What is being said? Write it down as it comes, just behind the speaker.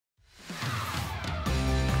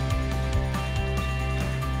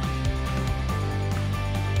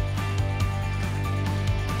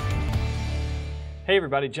Hey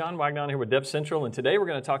everybody, John Wagnon here with DevCentral, and today we're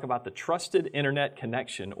going to talk about the Trusted Internet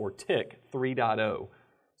Connection, or TIC 3.0.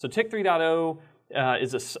 So TIC 3.0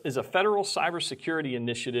 is a federal cybersecurity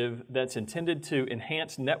initiative that's intended to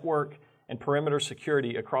enhance network and perimeter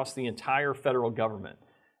security across the entire federal government.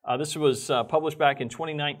 This was published back in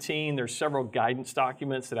 2019. There's several guidance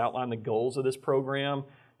documents that outline the goals of this program.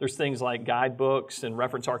 There's things like guidebooks and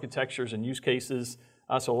reference architectures and use cases.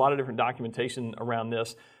 So a lot of different documentation around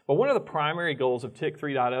this. But one of the primary goals of TIC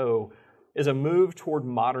 3.0 is a move toward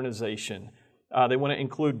modernization. They want to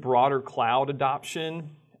include broader cloud adoption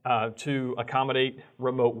to accommodate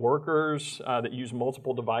remote workers that use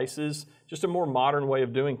multiple devices, just a more modern way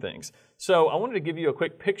of doing things. So I wanted to give you a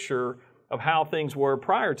quick picture of how things were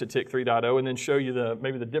prior to TIC 3.0 and then show you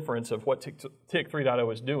maybe the difference of what TIC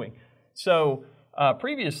 3.0 is doing. So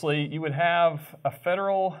previously you would have a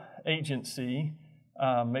federal agency,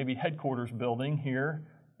 maybe headquarters building here,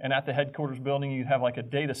 and at the headquarters building you'd have like a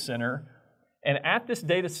data center, and at this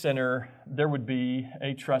data center there would be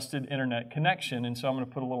a trusted internet connection. And so I'm going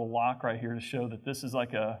to put a little lock right here to show that this is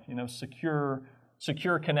like a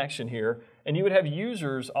secure connection here, and you would have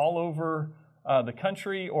users all over the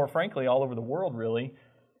country, or frankly all over the world really.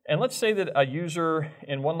 And let's say that a user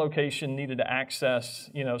in one location needed to access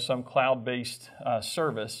some cloud-based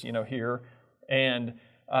service here, and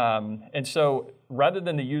so rather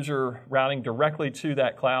than the user routing directly to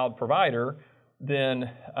that cloud provider, then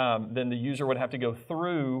the user would have to go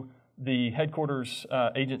through the headquarters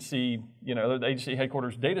agency, the agency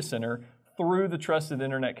headquarters data center, through the trusted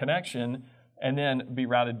internet connection, and then be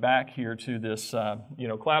routed back here to this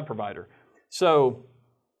cloud provider. So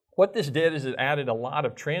what this did is it added a lot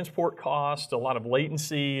of transport cost, a lot of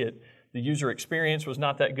latency. The user experience was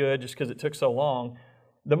not that good just because it took so long.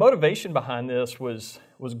 The motivation behind this was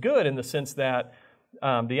good in the sense that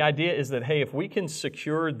the idea is that, hey, if we can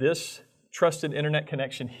secure this trusted internet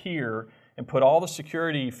connection here and put all the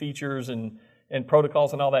security features and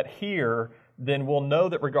protocols and all that here, then we'll know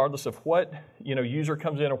that regardless of what user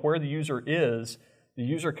comes in or where the user is, the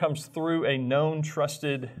user comes through a known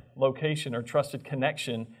trusted location or trusted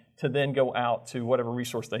connection to then go out to whatever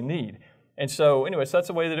resource they need. And so anyways, that's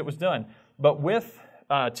the way that it was done. But with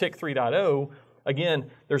TIC 3.0, again,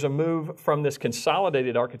 there's a move from this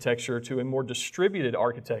consolidated architecture to a more distributed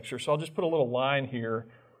architecture. So I'll just put a little line here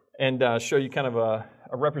and show you kind of a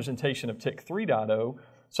representation of TIC 3.0.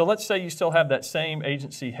 So let's say you still have that same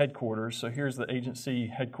agency headquarters. So here's the agency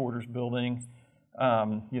headquarters building,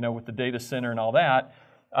 with the data center and all that.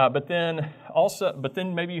 But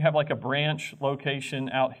then maybe you have like a branch location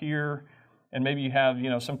out here, and maybe you have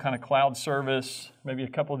some kind of cloud service, maybe a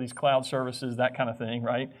couple of these cloud services, that kind of thing,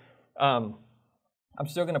 right? I'm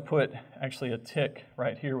still going to put actually a tick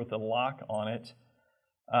right here with a lock on it.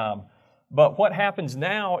 But what happens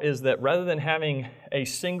now is that rather than having a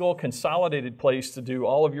single consolidated place to do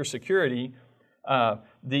all of your security,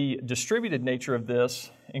 the distributed nature of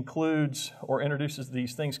this includes or introduces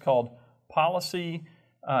these things called policy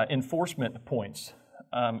enforcement points.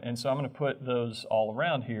 And so I'm going to put those all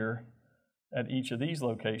around here at each of these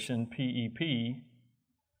locations, PEP.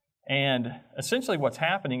 And essentially what's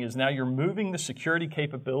happening is now you're moving the security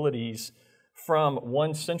capabilities from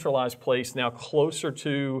one centralized place now closer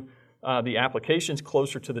to the applications,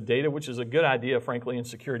 closer to the data, which is a good idea, frankly, in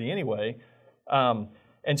security anyway.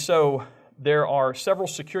 And so there are several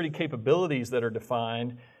security capabilities that are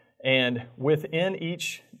defined, and within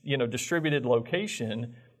each distributed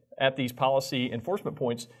location at these policy enforcement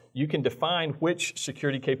points, you can define which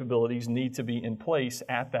security capabilities need to be in place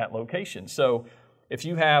at that location. So if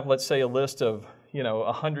you have, let's say, a list of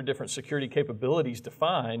 100 different security capabilities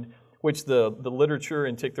defined, which the literature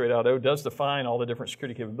in TIC 3.0 does define all the different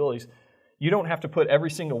security capabilities, you don't have to put every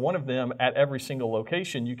single one of them at every single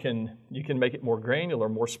location. You can make it more granular,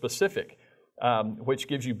 more specific, which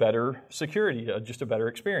gives you better security, just a better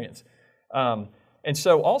experience. And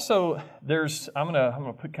so also I'm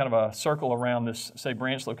gonna put kind of a circle around this, say,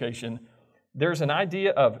 branch location. There's an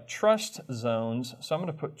idea of trust zones, so I'm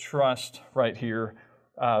going to put trust right here.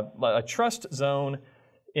 A trust zone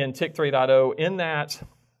in TIC 3.0, in that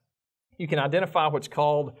you can identify what's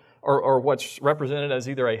called or what's represented as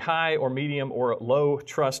either a high or medium or low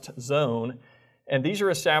trust zone. And these are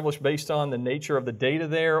established based on the nature of the data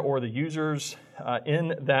there or the users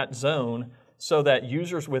in that zone, so that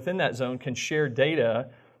users within that zone can share data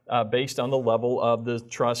based on the level of the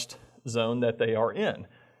trust zone that they are in.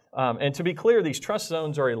 And to be clear, these trust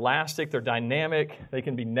zones are elastic, they're dynamic, they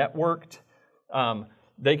can be networked,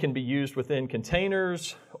 they can be used within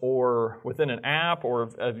containers or within an app or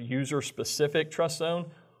a user-specific trust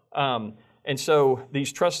zone. And so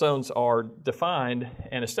these trust zones are defined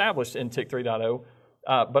and established in TIC 3.0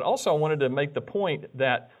 But also I wanted to make the point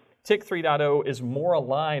that TIC 3.0 is more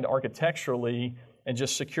aligned architecturally and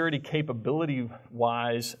just security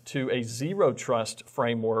capability-wise to a zero trust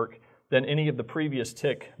framework than any of the previous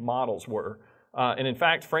TIC models were. And in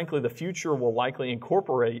fact, frankly, the future will likely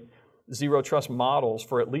incorporate zero trust models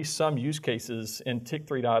for at least some use cases in TIC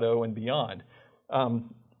 3.0 and beyond,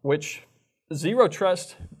 which zero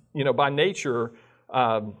trust, by nature,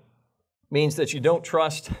 means that you don't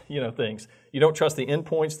trust, things. You don't trust the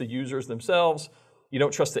endpoints, the users themselves. You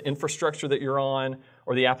don't trust the infrastructure that you're on,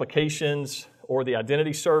 or the applications, or the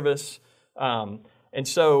identity service. And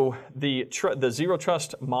so the zero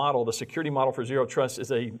trust model, the security model for zero trust,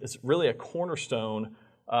 is really a cornerstone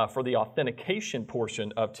for the authentication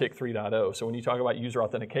portion of TIC 3.0. So when you talk about user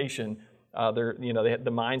authentication, the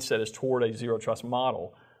mindset is toward a zero trust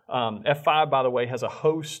model. F5, by the way, has a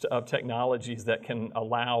host of technologies that can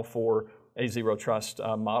allow for a zero trust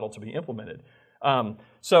model to be implemented.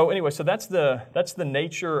 So that's the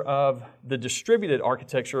nature of the distributed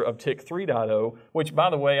architecture of TIC 3.0, which, by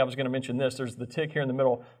the way, I was going to mention this. There's the TIC here in the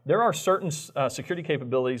middle. There are certain security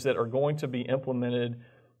capabilities that are going to be implemented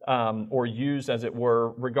or used, as it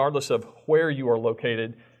were, regardless of where you are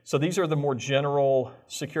located. So these are the more general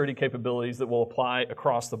security capabilities that will apply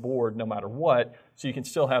across the board no matter what. So you can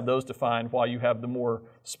still have those defined while you have the more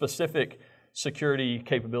specific security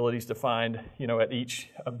capabilities defined, at each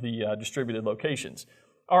of the distributed locations.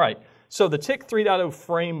 All right, so the TIC 3.0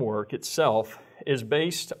 framework itself is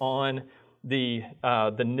based on the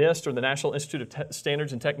NIST, or the National Institute of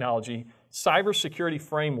Standards and Technology, cybersecurity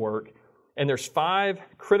framework, and there's 5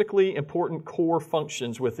 critically important core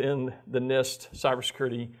functions within the NIST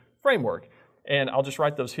cybersecurity framework. And I'll just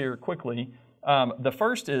write those here quickly. The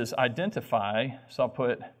first is identify, so I'll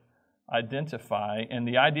put identify, and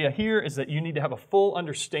the idea here is that you need to have a full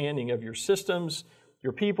understanding of your systems,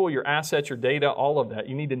 your people, your assets, your data, all of that.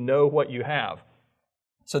 You need to know what you have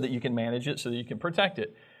so that you can manage it, so that you can protect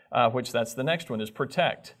it, which that's the next one, is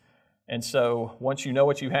protect. And so once you know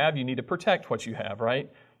what you have, you need to protect what you have,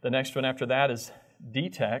 right? The next one after that is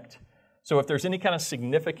detect. So if there's any kind of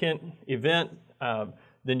significant event,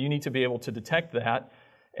 then you need to be able to detect that.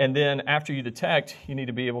 And then after you detect, you need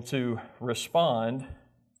to be able to respond.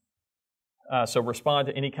 So respond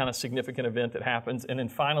to any kind of significant event that happens. And then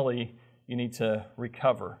finally, you need to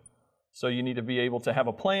recover. So you need to be able to have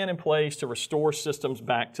a plan in place to restore systems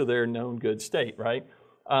back to their known good state, right?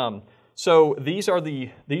 So these are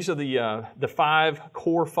the 5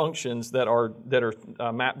 core functions that are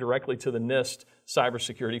mapped directly to the NIST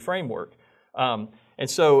cybersecurity framework. And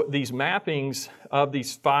so these mappings of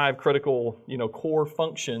these 5 critical core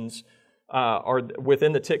functions are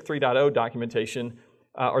within the TIC 3.0 documentation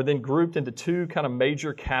are then grouped into 2 kind of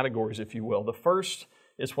major categories, if you will. The first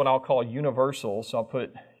is what I'll call universal, so I'll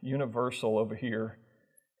put universal over here.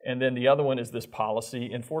 And then the other one is this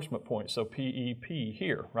policy enforcement point, so PEP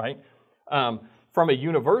here, right? From a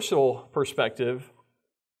universal perspective,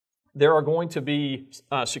 there are going to be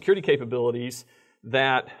security capabilities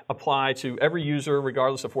that apply to every user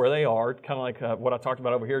regardless of where they are, kind of like what I talked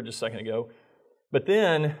about over here just a second ago. But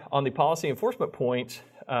then on the policy enforcement point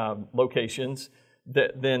locations,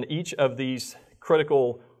 then each of these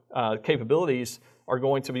critical capabilities are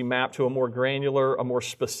going to be mapped to a more granular, a more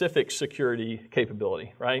specific security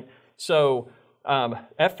capability, right? So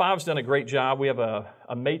F5's done a great job. We have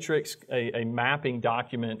a matrix, a mapping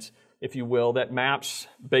document, if you will, that maps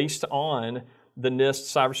based on the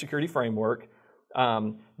NIST cybersecurity framework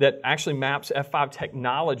that actually maps F5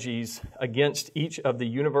 technologies against each of the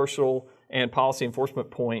universal and policy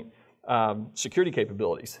enforcement point security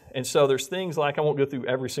capabilities. And so there's things like, I won't go through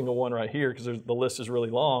every single one right here because the list is really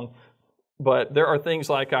long, but there are things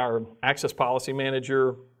like our access policy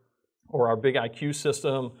manager or our big IQ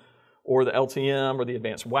system or the LTM or the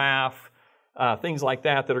advanced WAF, things like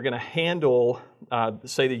that are going to handle,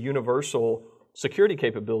 say, the universal security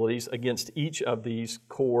capabilities against each of these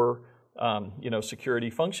core security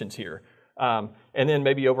functions here. And then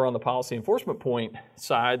maybe over on the policy enforcement point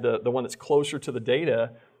side, the one that's closer to the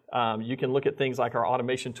data, you can look at things like our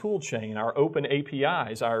automation tool chain, our open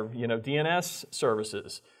APIs, our DNS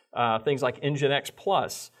services, things like Nginx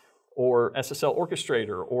Plus or SSL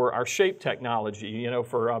Orchestrator or our Shape technology,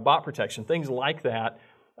 for bot protection, things like that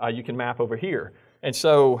you can map over here. And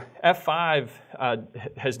so F5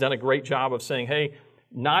 has done a great job of saying, hey,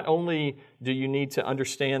 not only do you need to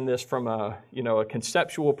understand this from a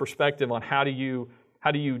conceptual perspective on how do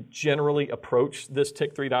you generally approach this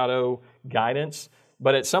TIC 3.0 guidance,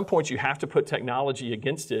 but at some point you have to put technology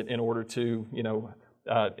against it in order to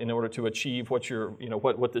achieve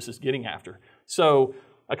what this is getting after. So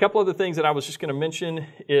a couple other things that I was just going to mention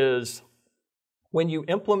is when you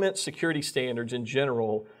implement security standards in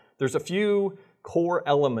general, there's a few core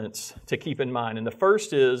elements to keep in mind. And the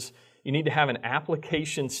first is you need to have an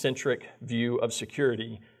application-centric view of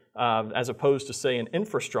security as opposed to, say, an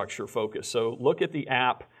infrastructure focus. So look at the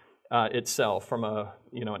app itself from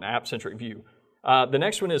an app-centric view. The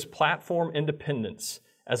next one is platform independence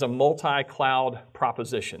as a multi-cloud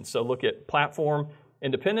proposition. So look at platform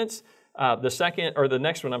independence. The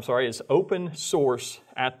next one, is open source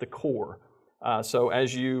at the core. So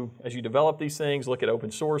as you develop these things, look at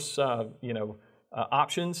open source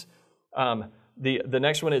options. The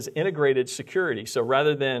next one is integrated security. So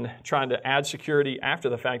rather than trying to add security after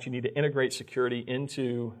the fact, you need to integrate security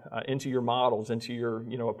into your models, into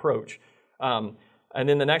your approach. And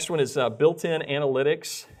then the next one is built-in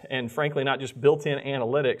analytics, and frankly, not just built-in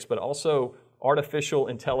analytics, but also artificial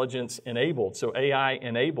intelligence enabled, so AI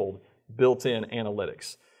enabled built-in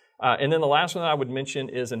analytics. And then the last one that I would mention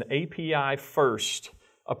is an API-first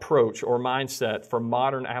approach or mindset for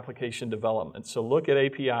modern application development. So look at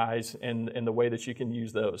APIs and the way that you can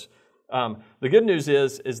use those. The good news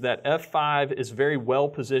is that F5 is very well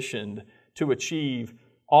positioned to achieve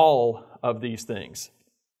all of these things.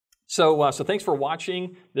 So thanks for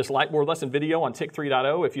watching this Lightboard lesson video on TIC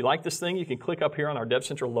 3.0. If you like this thing, you can click up here on our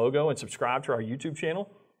DevCentral logo and subscribe to our YouTube channel.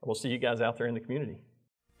 And we'll see you guys out there in the community.